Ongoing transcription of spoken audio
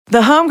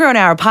The Homegrown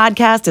Hour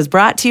podcast is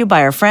brought to you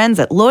by our friends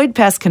at Lloyd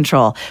Pest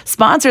Control,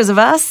 sponsors of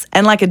us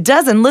and like a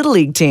dozen Little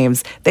League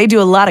teams. They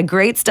do a lot of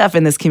great stuff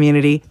in this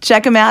community.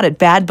 Check them out at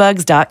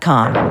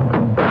badbugs.com.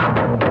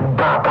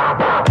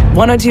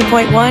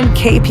 102.1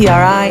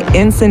 KPRI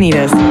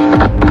Encinitas.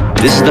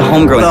 This is The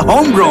Homegrown.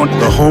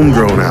 The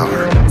Homegrown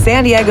Hour.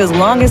 San Diego's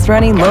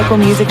longest-running local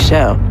music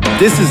show.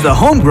 This is The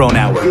Homegrown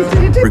Hour.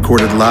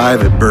 Recorded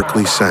live at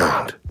Berkeley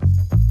Sound.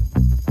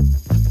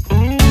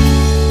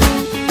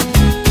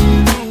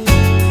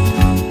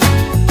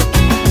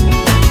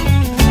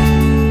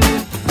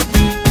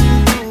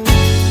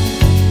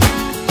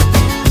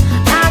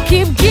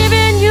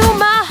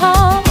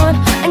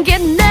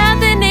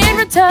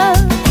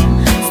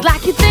 It's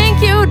like you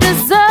think you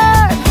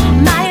deserve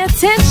my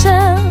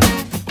attention.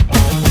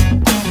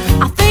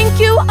 I think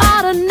you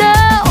ought to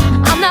know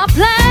I'm not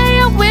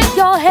playing with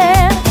your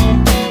head.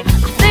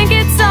 I think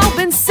it's all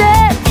been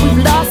said,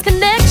 we've lost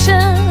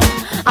connection.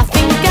 I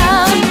think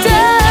I'm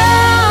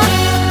done,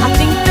 I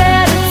think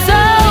that it's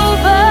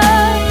over.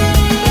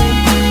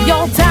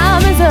 Your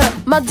time is up,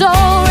 my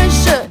door is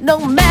shut. No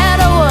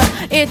matter what,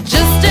 it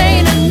just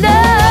ain't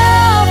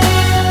enough.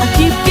 I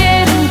keep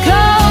getting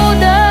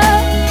colder,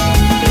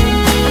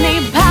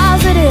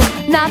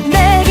 not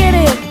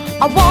negative.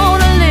 I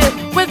wanna live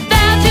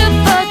without you,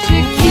 but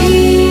you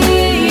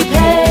keep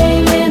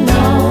hanging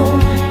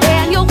on,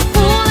 and you're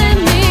pulling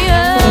me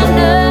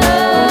under.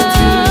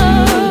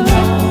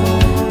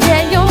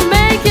 Yeah, you're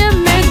making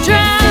me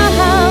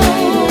drown.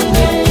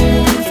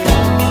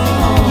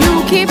 You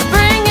keep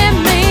bringing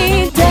me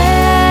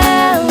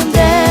down,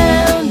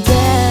 down,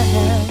 down.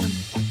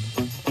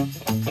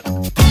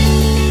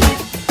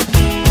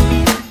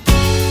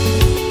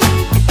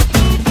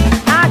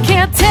 I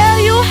can't tell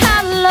you how,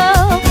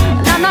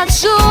 I'm not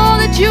sure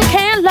that you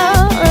can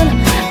learn,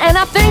 and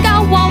I think I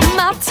want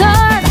my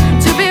turn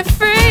to be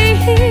free.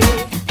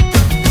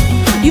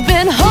 You've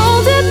been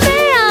holding me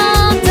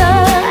under,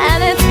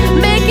 and it's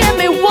making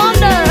me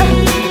wonder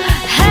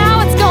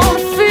how it's gonna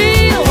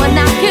feel when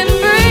I can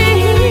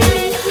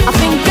breathe. I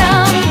think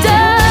I'm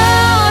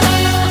done,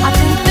 I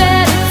think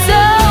that it's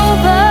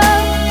over.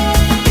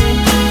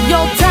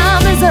 Your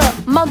time is up,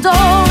 my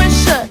door is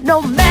shut. No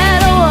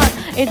matter what,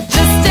 it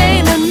just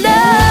ain't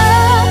enough.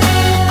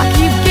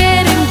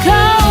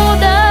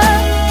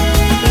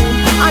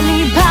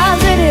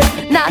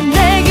 Not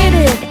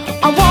negative.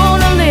 I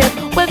wanna live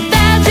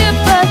without you,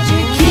 but you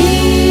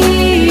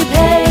keep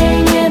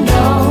hanging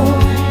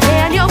on,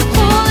 and you're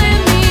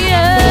pulling me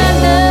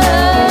under.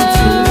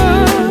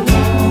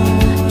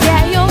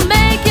 Yeah, you're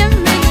making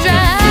me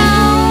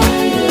drown.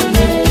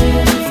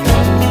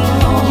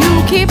 You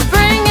keep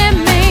bringing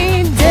me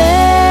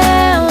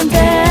down,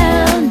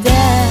 down,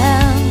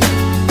 down.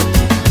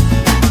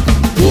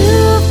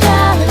 You've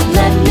gotta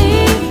let me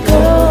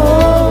go.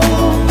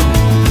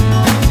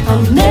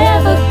 I'm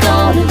never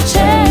gonna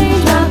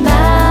change my mind.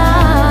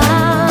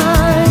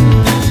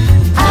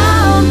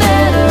 I'm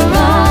better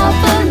off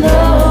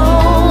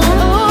alone.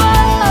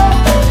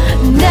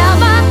 Now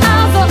my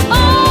eyes are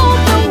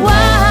open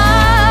wide.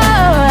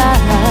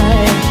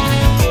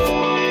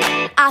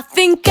 I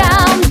think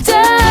I'm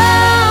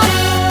done,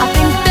 I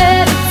think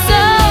that it's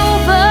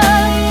over.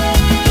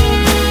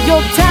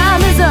 Your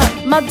time is up,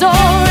 my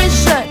door is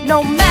shut.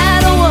 No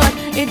matter what,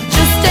 it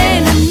just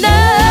ain't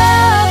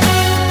enough.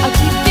 I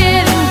keep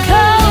getting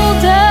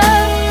colder.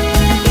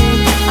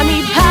 I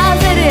need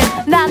positive,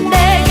 not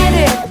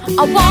negative.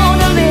 I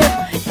wanna live,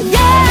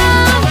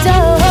 yeah, I'm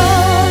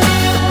done.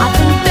 I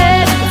think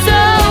that it's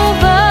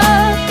over.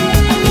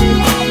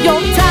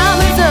 Your time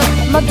is up,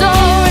 my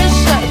door is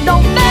shut. No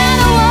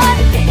matter what,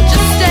 it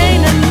just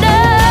ain't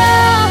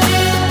enough.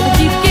 I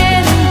keep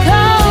getting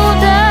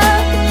colder.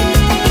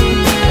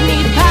 I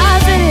need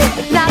positive,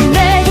 not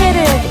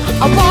negative.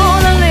 I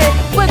wanna live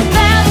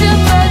without you,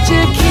 but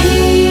you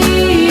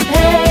keep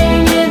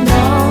hanging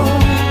on,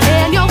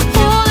 and you're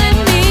pulling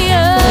me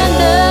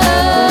under.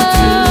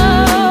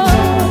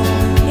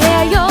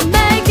 Yeah, you're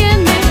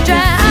making me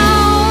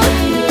drown.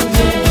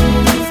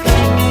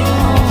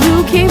 You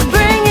keep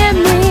bringing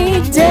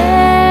me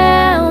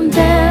down,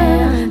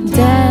 down,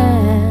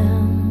 down.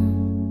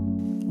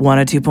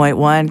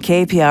 102.1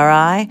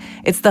 KPRI.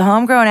 It's the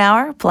Homegrown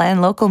Hour,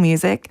 playing local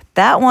music.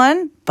 That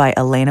one by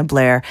Elena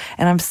Blair.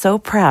 And I'm so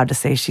proud to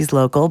say she's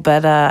local,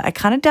 but I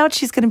kind of doubt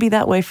she's going to be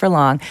that way for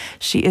long.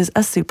 She is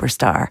a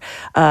superstar.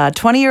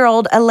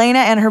 20-year-old Elena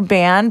and her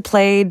band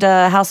played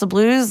House of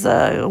Blues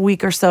a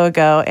week or so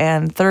ago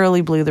and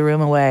thoroughly blew the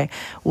room away.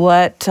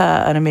 What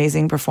an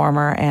amazing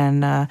performer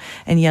and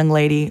young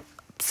lady.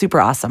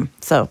 Super awesome.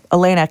 So,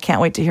 Elena, can't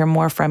wait to hear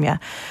more from you.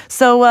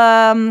 So,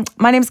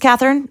 my name's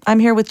Catherine. I'm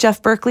here with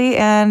Jeff Berkeley,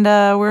 and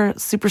we're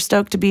super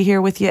stoked to be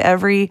here with you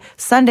every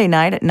Sunday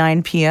night at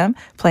 9 p.m.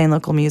 playing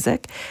local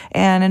music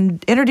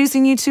and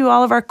introducing you to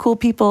all of our cool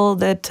people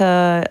that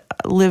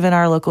live in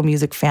our local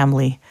music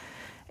family.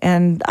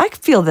 And I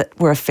feel that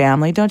we're a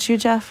family, don't you,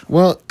 Jeff?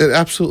 Well, it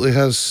absolutely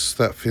has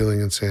that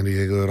feeling in San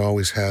Diego. It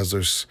always has.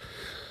 There's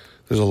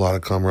a lot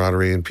of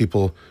camaraderie, and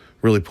people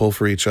really pull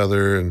for each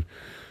other, and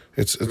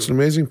It's an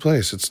amazing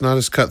place. It's not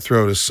as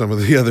cutthroat as some of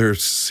the other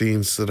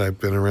scenes that I've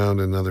been around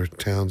in other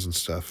towns and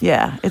stuff.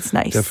 Yeah, it's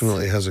nice.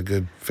 Definitely has a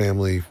good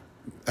family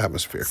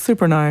atmosphere.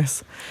 Super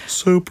nice.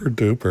 Super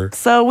duper.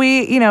 So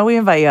we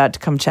invite you out to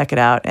come check it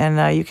out.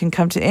 And you can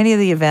come to any of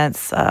the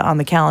events on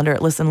the calendar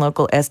at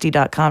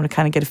listenlocalsd.com to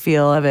kind of get a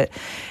feel of it.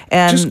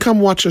 And just come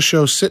watch a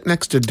show. Sit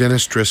next to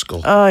Dennis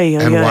Driscoll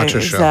and watch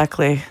a show.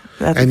 Exactly.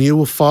 And you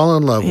will fall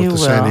in love with the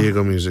San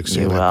Diego music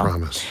scene, You I will.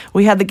 promise.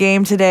 We had the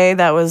game today.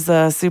 That was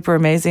super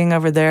amazing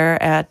over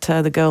there at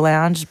the Go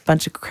Lounge.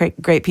 Bunch of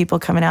great people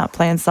coming out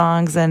playing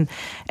songs and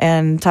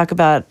talk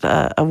about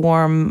a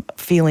warm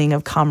feeling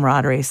of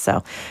camaraderie.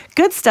 So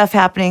good stuff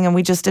happening, and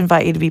we just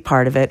invite you to be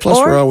part of it. Plus,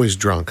 we're always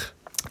drunk.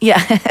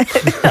 Yeah.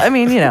 I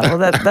mean,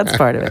 that's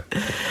part of it.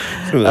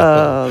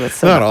 Oh, that's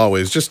so Not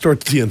always, just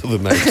towards the end of the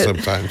night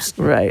sometimes.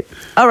 Right.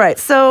 All right.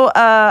 So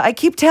I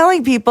keep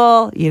telling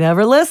people, you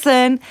never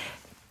listen.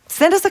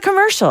 Send us a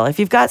commercial. If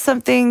you've got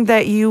something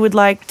that you would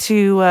like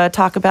to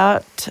talk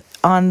about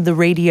on the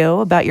radio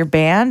about your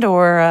band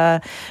or,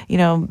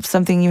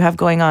 something you have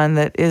going on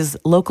that is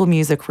local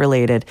music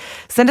related,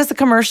 send us a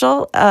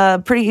commercial.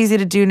 Pretty easy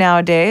to do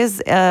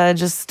nowadays.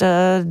 Just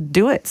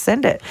do it.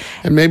 Send it.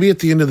 And maybe at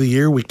the end of the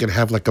year, we could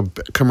have like a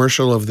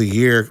commercial of the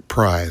year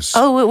prize.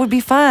 Oh, it would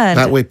be fun.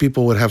 That way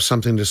people would have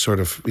something to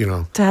sort of,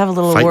 to have a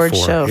little fight award for.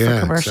 show Yeah,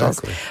 for commercials.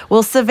 Exactly.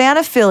 Well,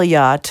 Savannah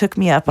Filia took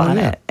me up on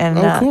yeah. it.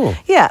 And, cool.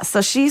 Yeah,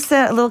 so she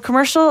sent a little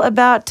commercial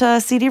about a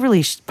CD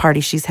release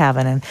party she's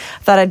having. And I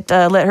thought I'd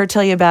let her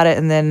tell you about it,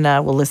 and then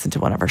we'll listen to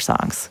one of her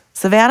songs.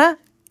 Savannah,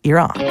 you're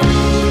on.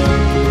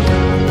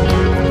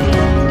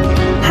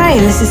 Hi,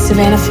 this is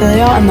Savannah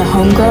Filia on the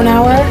Homegrown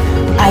Hour.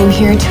 I'm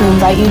here to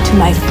invite you to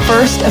my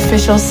first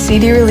official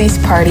CD release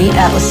party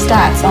at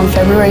Lestat's on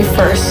February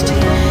 1st.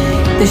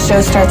 The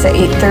show starts at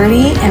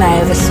 8:30, and I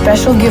have a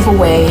special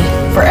giveaway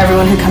for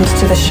everyone who comes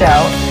to the show.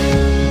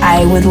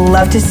 I would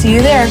love to see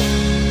you there.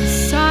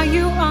 Saw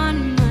you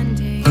on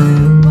Monday.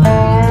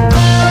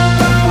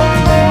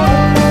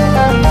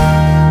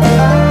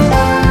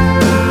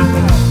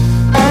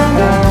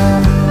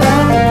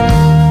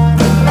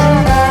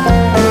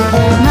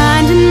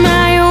 Minding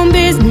my own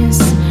business,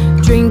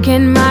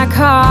 drinking my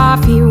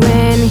coffee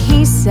when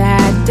he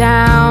sat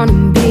down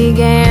and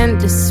began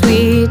to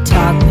sweet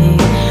talk me.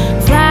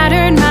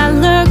 Flattered my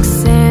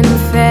looks and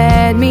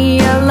fed me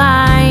a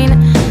line.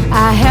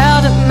 I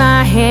held up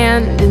my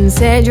hand and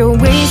said, you're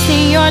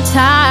wasting your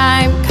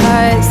time,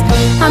 'cause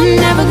I'm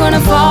never gonna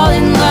fall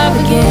in love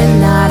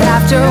again, not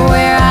after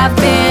where I've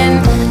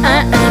been.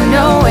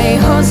 No way,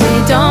 Jose,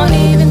 don't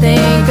even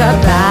think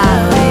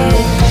about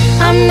it.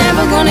 I'm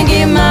never gonna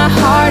give my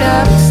heart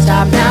up.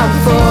 Stop now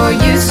before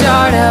you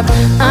start up.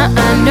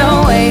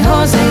 No way,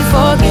 Jose,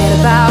 forget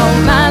about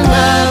my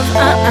love.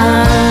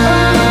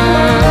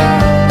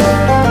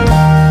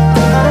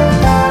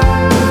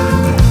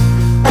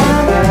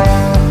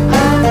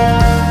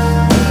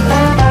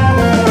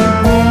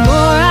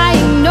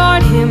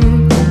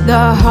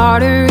 The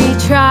harder he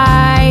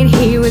tried,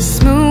 he was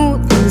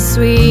smooth and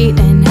sweet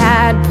and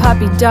had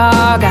puppy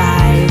dog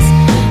eyes.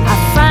 I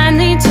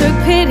finally took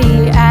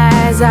pity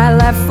as I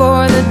left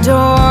for the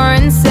door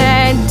and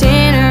said,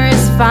 dinner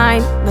is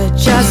fine, but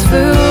just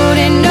food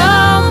and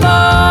no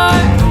more.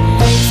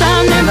 So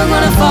I'm never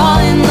gonna fall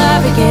in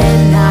love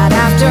again, not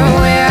after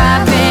where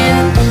I've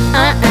been.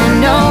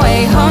 No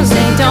way,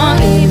 Jose,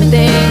 don't even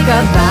think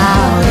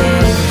about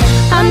it.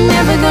 I'm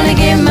never gonna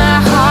give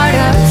my heart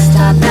up.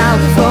 Stop now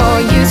before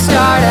you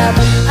start up.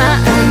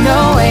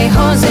 No way,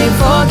 Jose,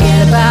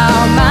 forget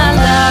about my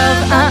love.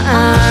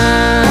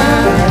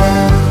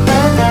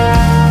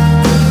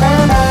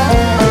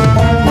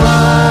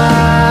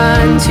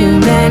 One too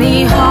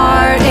many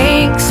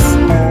heartaches.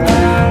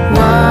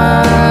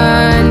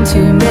 One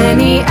too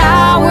many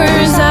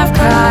hours I've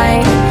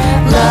cried.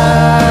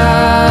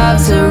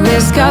 Love's a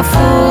risk a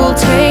fool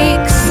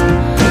takes,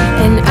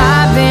 and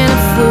I've been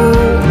a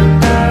fool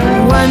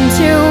one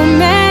too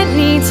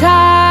many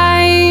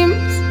times.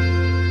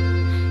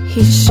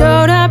 He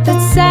showed up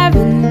at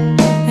 7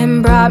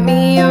 and brought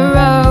me a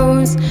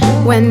rose.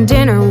 When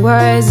dinner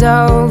was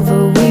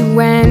over, we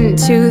went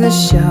to the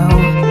show.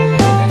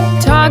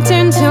 Talked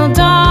until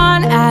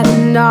dawn at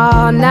an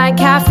all-night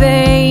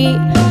cafe.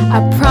 I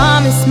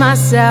promised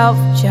myself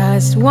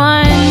just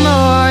one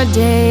more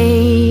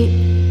date.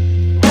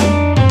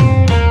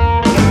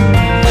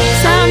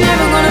 So I'm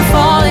never gonna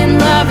fall in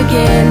love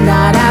again,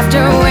 not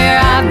after where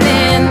I've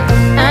been.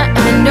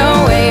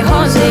 No way,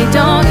 Jose,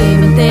 don't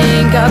even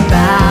think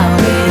about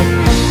it.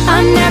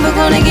 I'm never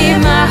gonna give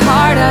my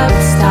heart up.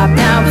 Stop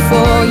now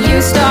before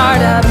you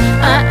start up.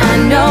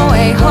 No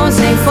way,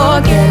 Jose,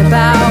 forget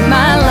about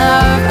my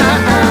love.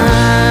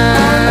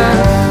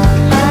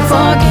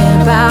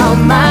 Forget about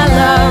my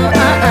love.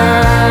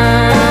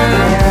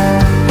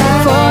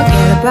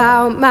 Forget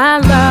about my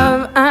love.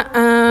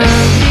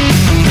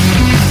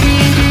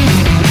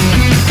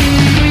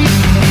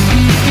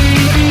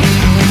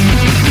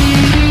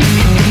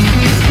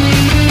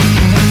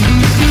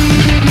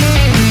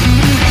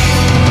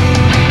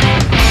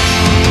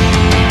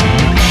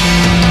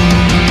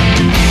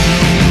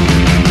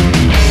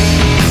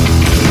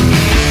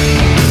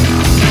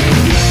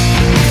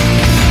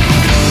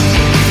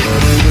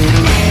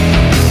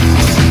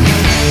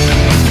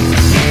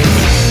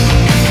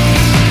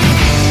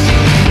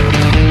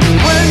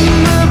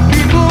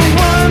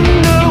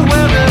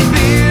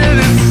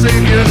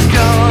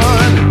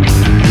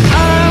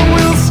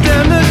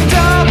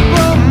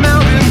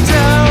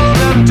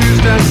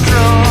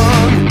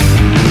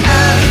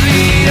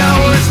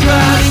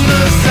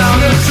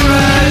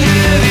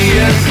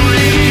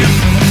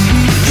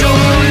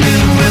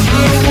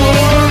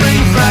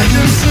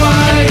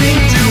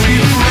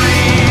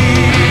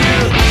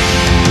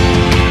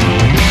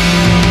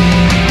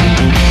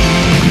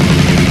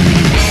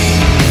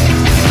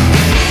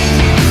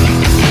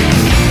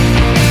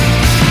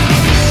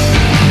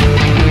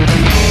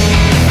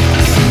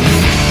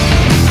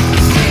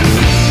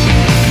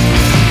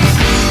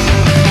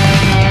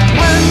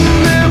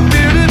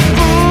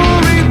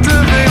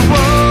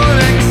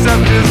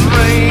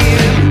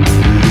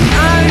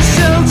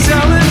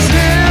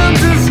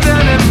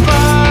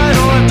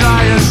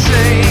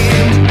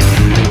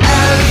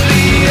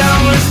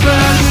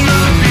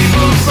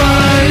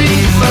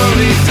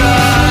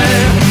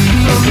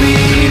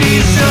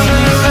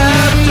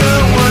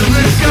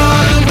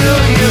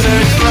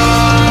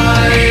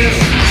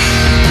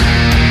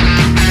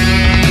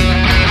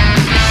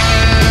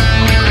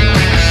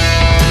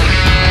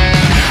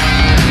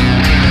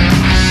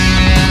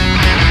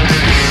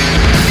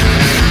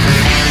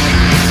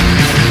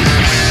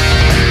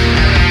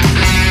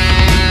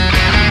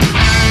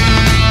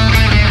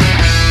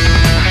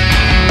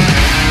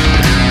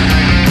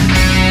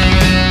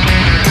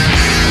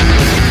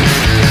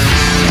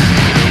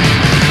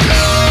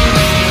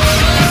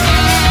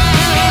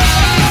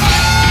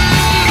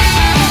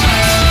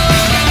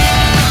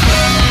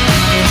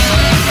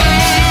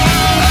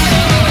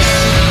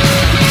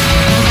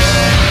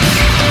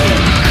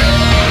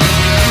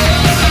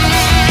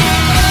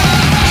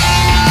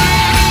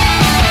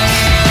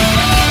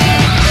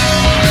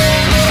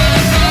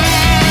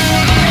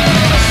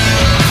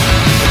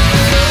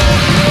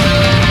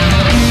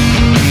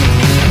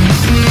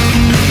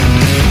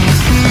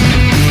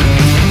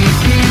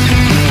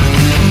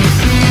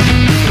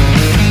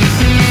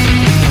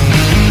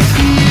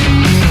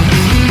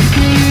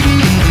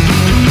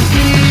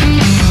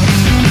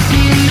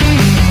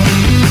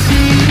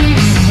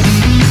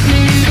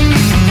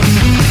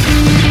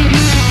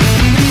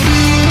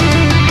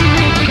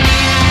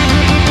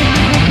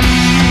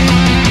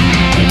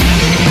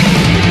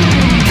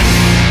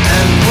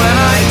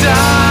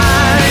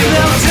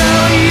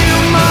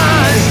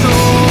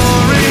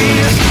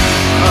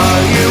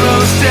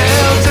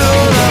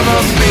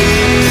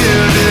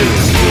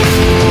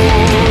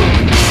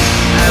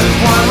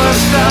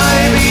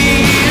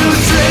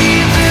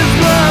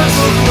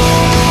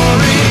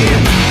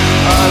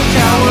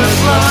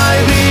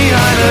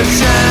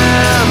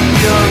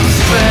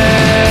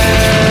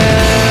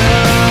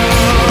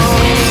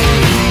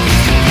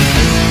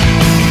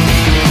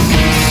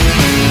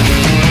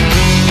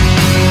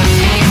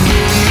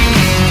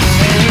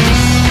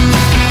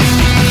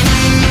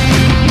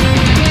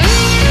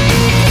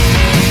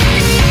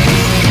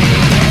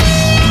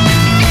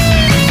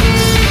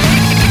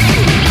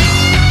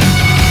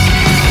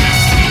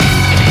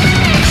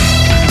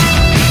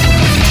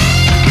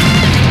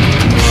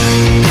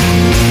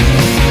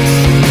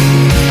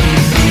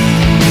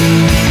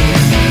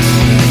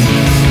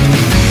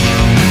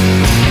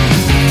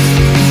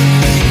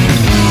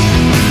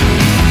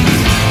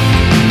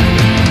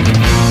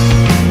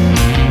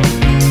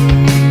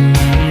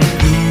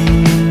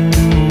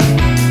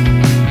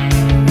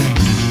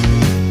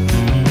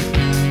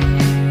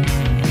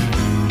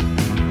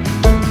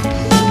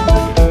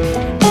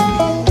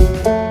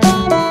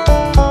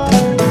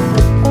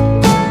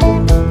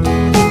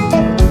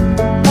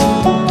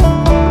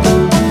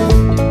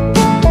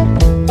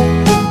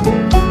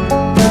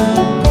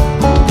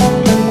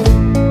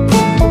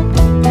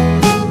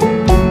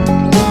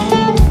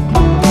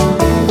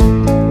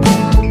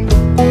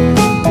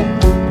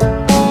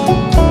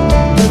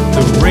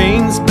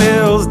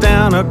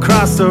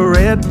 the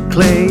red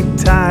clay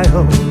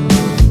tile.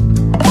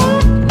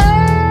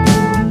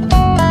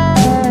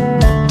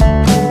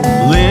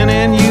 Lynn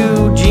and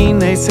Eugene,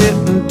 they sit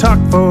and talk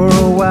for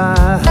a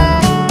while.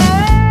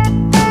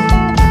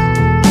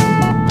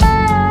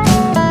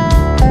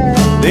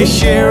 They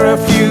share a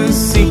few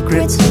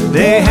secrets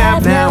they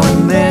have now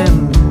and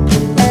then.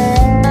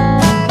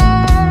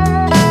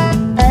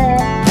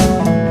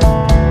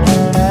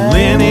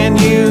 Lynn and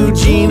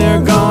Eugene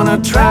are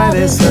gonna try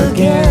this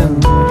again.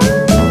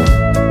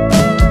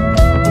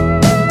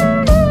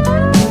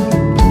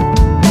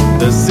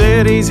 The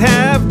cities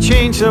have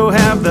changed, so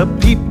have the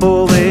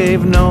people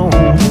they've known.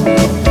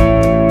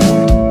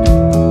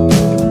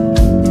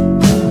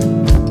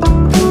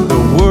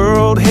 The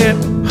world hit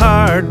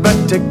hard, but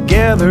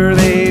together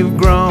they've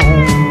grown.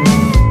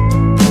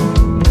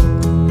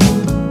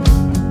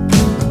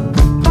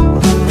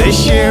 They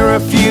share a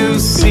few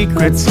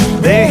secrets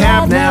they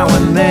have now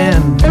and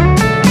then.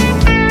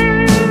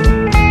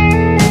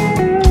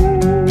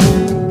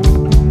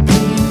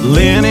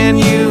 Lynn and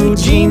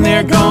Eugene,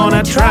 they're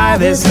gonna try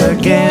this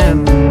again.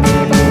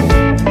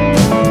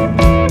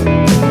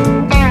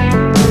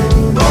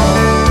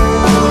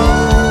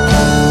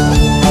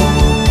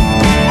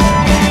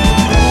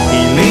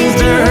 He leaves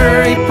to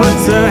her, he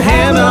puts a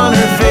hand on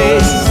her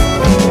face.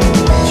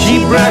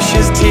 She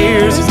brushes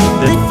tears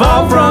that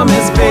fall from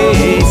his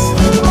face.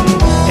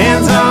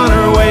 Hands on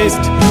her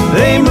waist,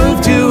 they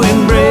move to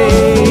embrace.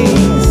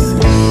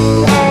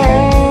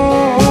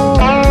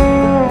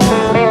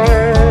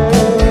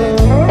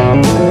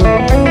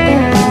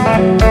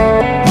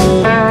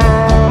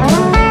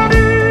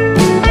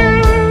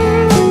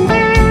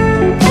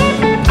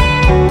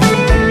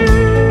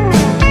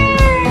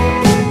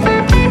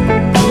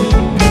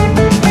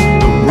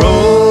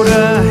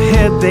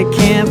 They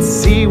can't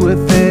see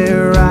with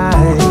their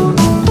eyes.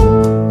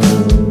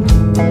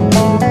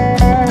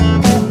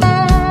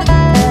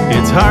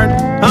 It's heart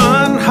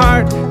on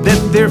heart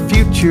that their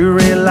future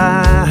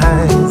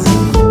relies.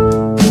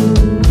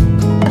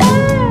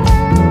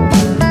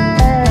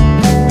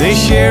 They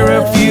share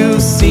a few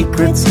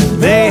secrets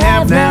they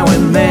have now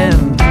and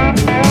then.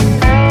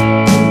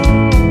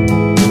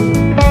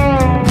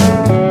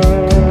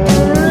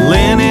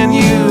 Lynn and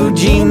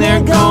Eugene,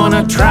 they're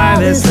gonna try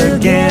this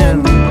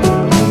again.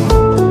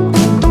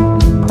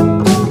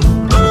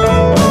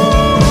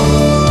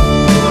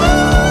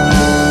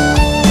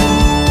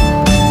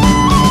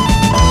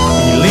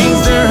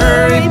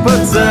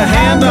 Puts a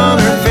hand on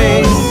her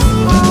face.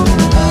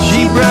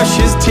 She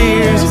brushes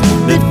tears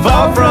that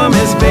fall from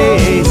his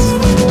face.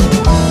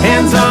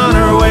 Hands on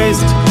her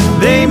waist,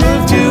 they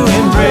move to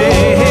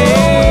embrace.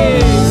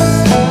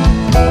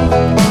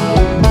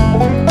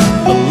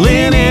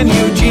 Lynn and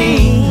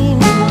Eugene,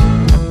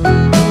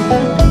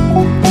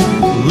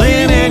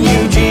 Lynn and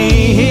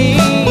Eugene,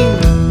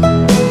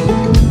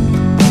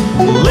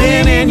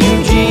 Lynn and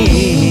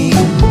Eugene.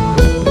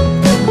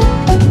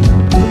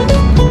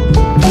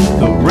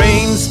 The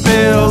rain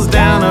spills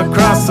down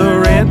across the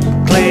red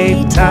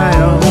clay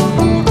tile.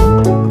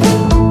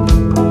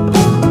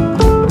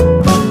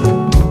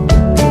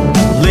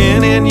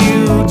 Lynn and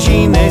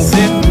Eugene, they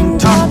sit and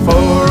talk for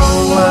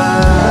a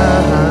while.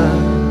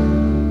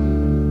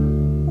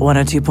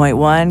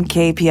 102.1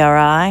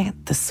 KPRI,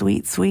 the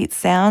sweet, sweet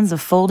sounds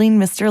of Folding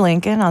Mr.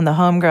 Lincoln on the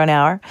Homegrown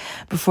Hour.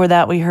 Before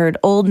that, we heard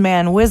Old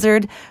Man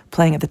Wizard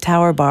playing at the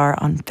Tower Bar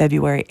on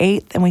February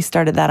 8th, and we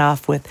started that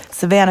off with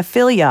Savannah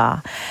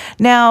Philia.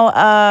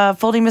 Now,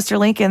 Folding Mr.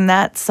 Lincoln,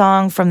 that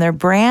song from their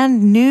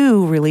brand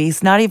new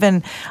release, I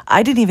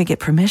didn't even get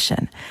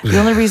permission. The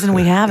only reason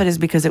we have it is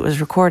because it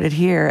was recorded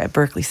here at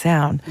Berkeley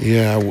Sound.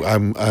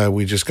 Yeah,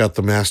 we just got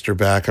the master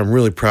back. I'm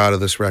really proud of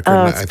this record.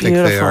 Oh, I it's think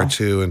they are beautiful.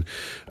 too. And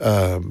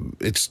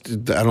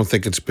I don't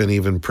think it's been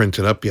even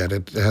printed up yet.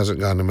 It hasn't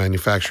gone to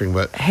manufacturing,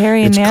 but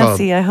Harry and it's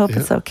Nancy, called, I hope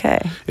it's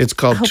okay. It's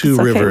called I hope Two it's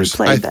okay we Rivers.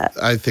 played that.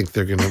 I think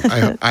they're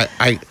gonna.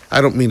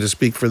 I don't mean to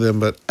speak for them,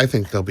 but I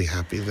think they'll be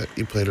happy that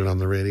you played it on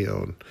the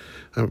radio,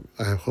 and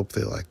I hope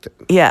they liked it.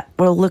 Yeah,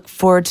 we'll look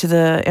forward to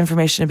the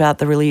information about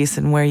the release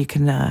and where you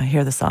can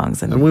hear the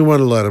songs. And we want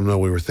to let them know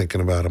we were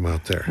thinking about them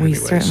out there. We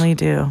anyways. certainly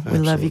do. We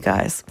love you Absolutely.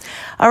 guys.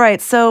 All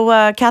right,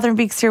 so Catherine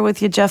Beeks here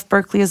with you, Jeff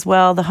Berkeley as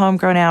well, the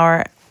Homegrown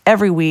Hour,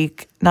 every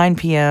week, 9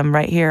 p.m.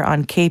 right here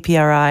on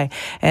KPRI.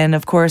 And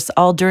of course,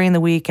 all during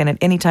the week and at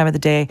any time of the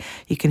day,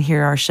 you can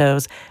hear our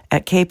shows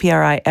at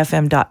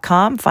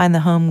kprifm.com. Find the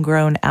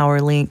Homegrown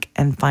Hour link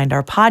and find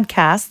our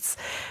podcasts.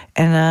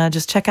 And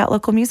just check out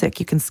local music.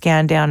 You can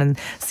scan down and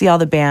see all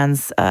the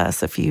bands.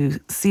 So if you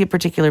see a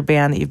particular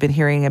band that you've been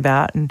hearing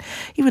about and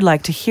you would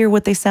like to hear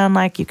what they sound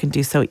like, you can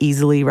do so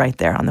easily right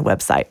there on the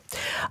website.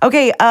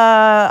 Okay,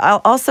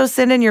 I'll also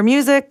send in your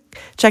music.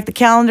 Check the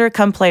calendar,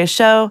 come play a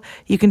show.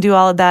 You can do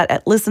all of that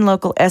at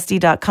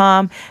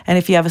listenlocalsd.com. And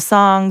if you have a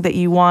song that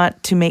you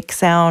want to make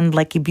sound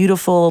like a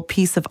beautiful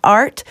piece of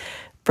art,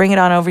 bring it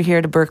on over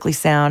here to Berkeley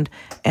Sound,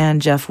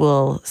 and Jeff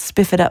will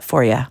spiff it up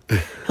for you.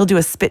 He'll do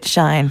a spit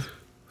shine.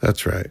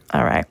 That's right.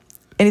 All right.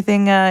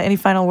 Anything? Any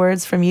final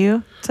words from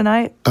you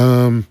tonight?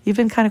 You've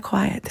been kind of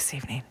quiet this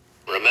evening.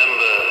 Remember,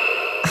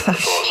 the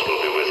force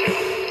will be with you.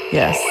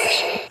 Yes.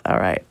 All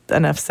right.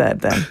 Enough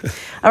said then.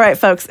 All right,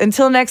 folks.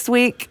 Until next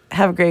week,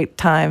 have a great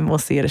time. We'll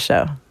see you at a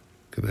show.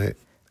 Good night.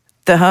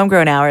 The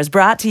Homegrown Hour is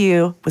brought to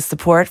you with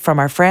support from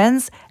our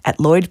friends at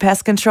Lloyd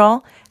Pest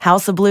Control,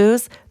 House of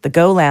Blues, The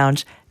Go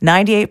Lounge,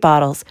 98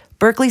 Bottles,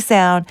 Berkeley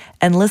Sound,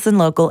 and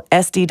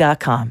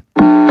ListenLocalSD.com.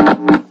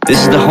 This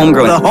is the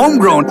Homegrown. The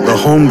Homegrown. The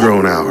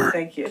Homegrown Hour.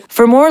 Thank you.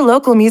 For more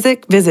local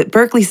music, visit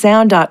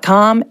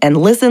BerkeleySound.com and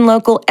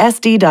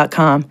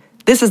ListenLocalSD.com.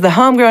 This is the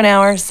Homegrown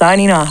Hour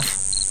signing off.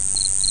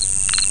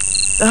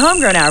 The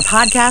Homegrown Hour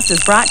podcast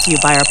is brought to you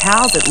by our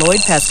pals at Lloyd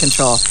Pest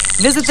Control.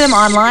 Visit them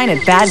online at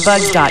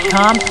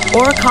badbugs.com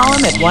or call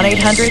them at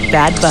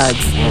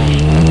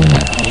 1-800-BAD-BUGS.